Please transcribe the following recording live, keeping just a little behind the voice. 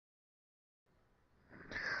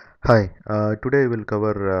Hi, today we'll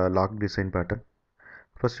cover lock design pattern.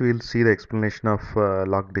 First, we'll see the explanation of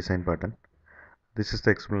lock design pattern. This is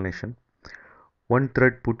the explanation. One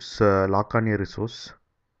thread puts lock on a resource,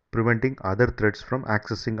 preventing other threads from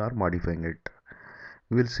accessing or modifying it.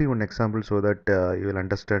 We will see one example so that you will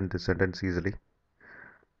understand this sentence easily.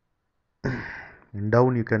 In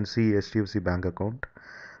down, you can see HDFC bank account,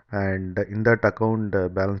 and in that account,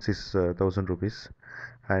 balance is 1000 rupees.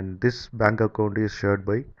 And this bank account is shared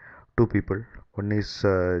by two people. One is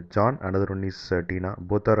John, another one is Tina.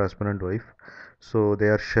 Both are husband and wife, so they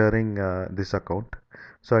are sharing this account.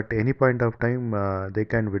 So at any point of time they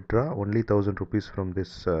can withdraw only 1000 rupees from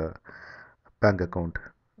this bank account.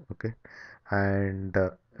 Okay, and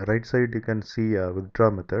right side you can see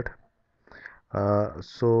withdraw method.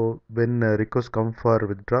 So when request come for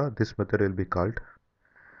withdraw, this method will be called.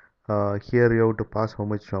 Here you have to pass how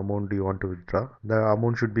much amount you want to withdraw. The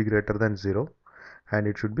amount should be greater than 0, and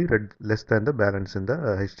it should be less than the balance in the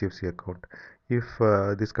HDFC account. If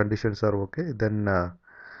these conditions are okay, then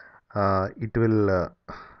uh, it will uh,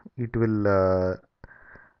 it will uh,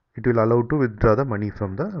 it will allow to withdraw the money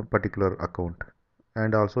from the particular account,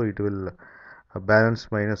 and also it will balance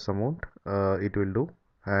minus amount it will do,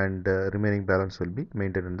 and remaining balance will be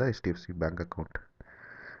maintained in the HDFC bank account.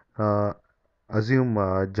 Uh, Assume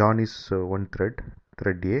John is one thread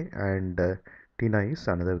A, and Tina is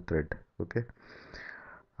another thread. Okay.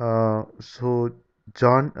 So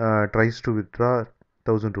John tries to withdraw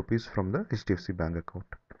 1000 rupees from the HDFC bank account.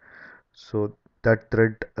 So that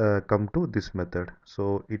thread come to this method.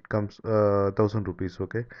 So it comes 1000 rupees.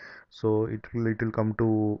 Okay. So it will come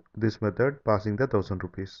to this method passing the 1000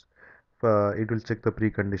 rupees. It will check the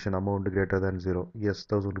precondition amount greater than 0. Yes,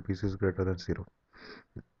 1000 rupees is greater than 0.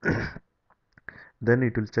 Then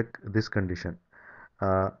it will check this condition.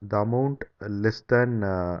 The amount less than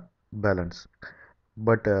balance,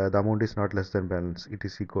 but the amount is not less than balance, it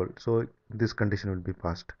is equal, so this condition will be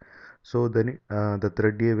passed. So then the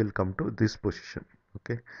thread A will come to this position.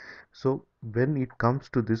 Okay, so when it comes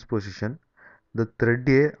to this position, the thread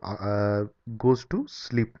A goes to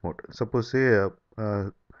sleep mode. Suppose say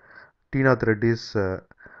Tina thread is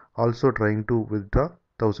also trying to withdraw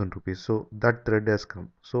 1000 rupees, so that thread has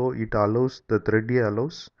come, so it allows, the thread A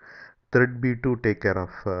allows thread B to take care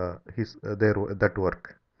of his their that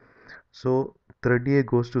work. So thread A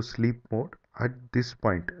goes to sleep mode at this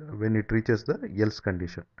point when it reaches the else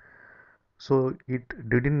condition. So it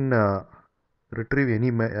didn't retrieve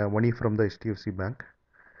any money from the HDFC bank,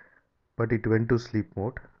 but it went to sleep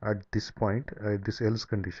mode at this point, this else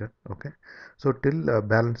condition. Okay, so till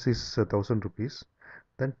balance is 1000 rupees,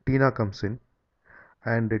 then Tina comes in,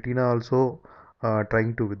 and Tina also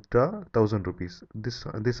trying to withdraw 1000 rupees.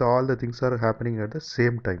 This all the things are happening at the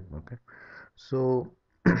same time. Okay, so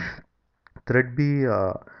thread B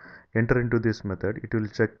enter into this method. It will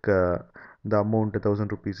check the amount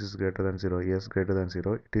 1000 rupees is greater than 0. Yes, greater than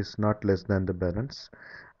 0. It is not less than the balance.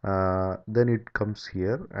 Then it comes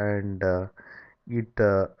here, and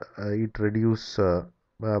it reduce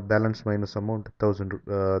balance minus amount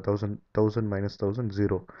 1000 minus 1000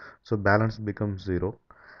 0. So balance becomes 0,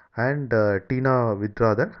 and Tina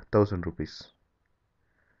withdraw the 1000 rupees.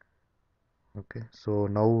 Okay, so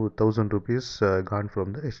now 1000 rupees gone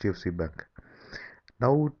from the HDFC bank.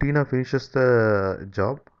 Now Tina finishes the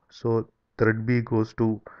job, so thread B goes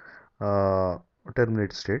to uh,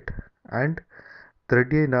 terminate state, and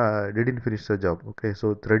thread A didn't finish the job. Okay,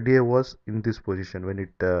 so thread A was in this position when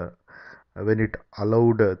it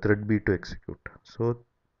allowed thread B to execute. So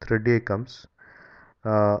thread A comes.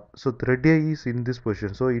 So thread A is in this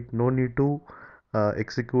position, so it no need to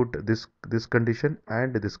execute this condition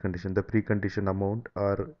and this condition, the precondition amount,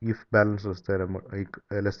 or if balance less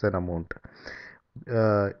than amount.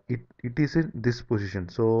 It is in this position.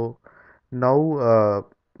 So now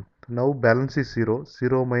now balance is 0.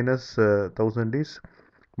 0 minus 1000 is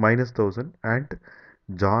minus 1000, and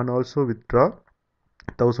John also withdraw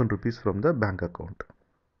 1000 rupees from the bank account.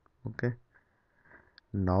 Okay,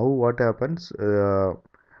 now what happens,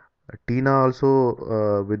 Tina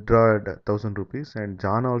also withdrawed 1000 rupees, and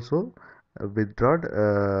John also withdrawed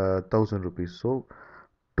 1000 rupees. So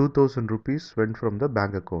 2000 rupees went from the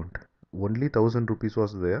bank account. Only 1000 rupees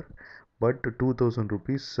was there, but 2000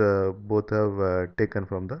 rupees both have taken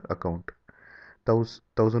from the account.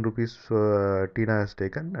 1000 rupees Tina has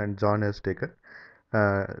taken, and John has taken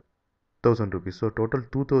 1000 rupees. So total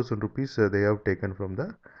 2000 rupees they have taken from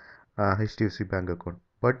the HDFC bank account.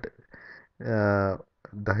 But uh,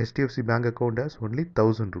 the HDFC bank account has only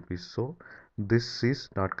 1000 rupees. So this is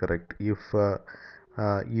not correct. If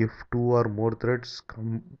two or more threads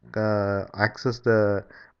come access the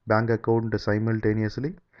bank account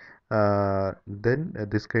simultaneously, then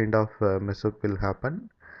this kind of mess up will happen,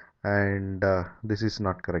 and this is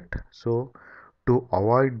not correct. So to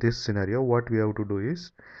avoid this scenario, what we have to do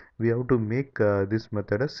is we have to make this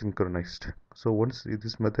method as synchronized. So once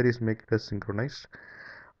this method is made as synchronized,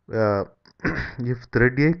 uh, if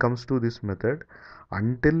thread A comes to this method,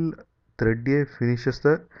 until thread A finishes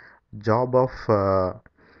the job of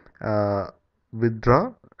uh,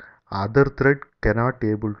 withdraw, other thread cannot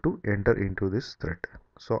able to enter into this thread.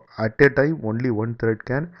 So at a time only one thread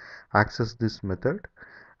can access this method.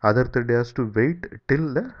 Other thread has to wait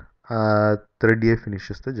till the thread A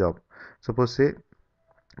finishes the job. Suppose say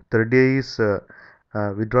thread A is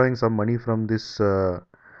withdrawing some money from this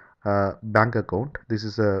bank account. This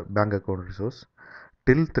is a bank account resource.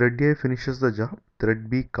 Till thread A finishes the job, thread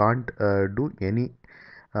B can't do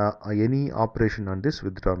any operation on this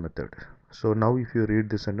withdraw method. So now if you read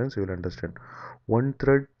this sentence, you will understand. One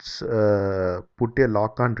threads put a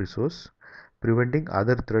lock on resource, preventing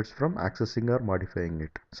other threads from accessing or modifying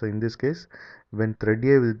it. So in this case, when thread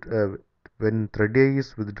A when thread A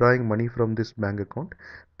is withdrawing money from this bank account,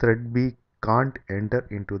 thread B can't enter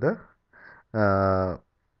into the uh,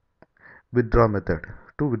 withdraw method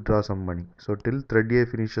to withdraw some money. So till thread A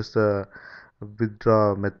finishes the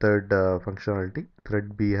withdraw method functionality,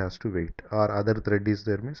 thread B has to wait, or other thread is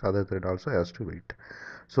there means other thread also has to wait.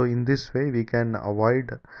 So in this way we can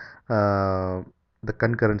avoid the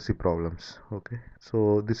concurrency problems. Okay,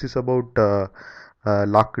 so this is about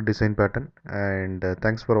lock design pattern, and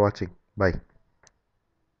thanks for watching. Bye.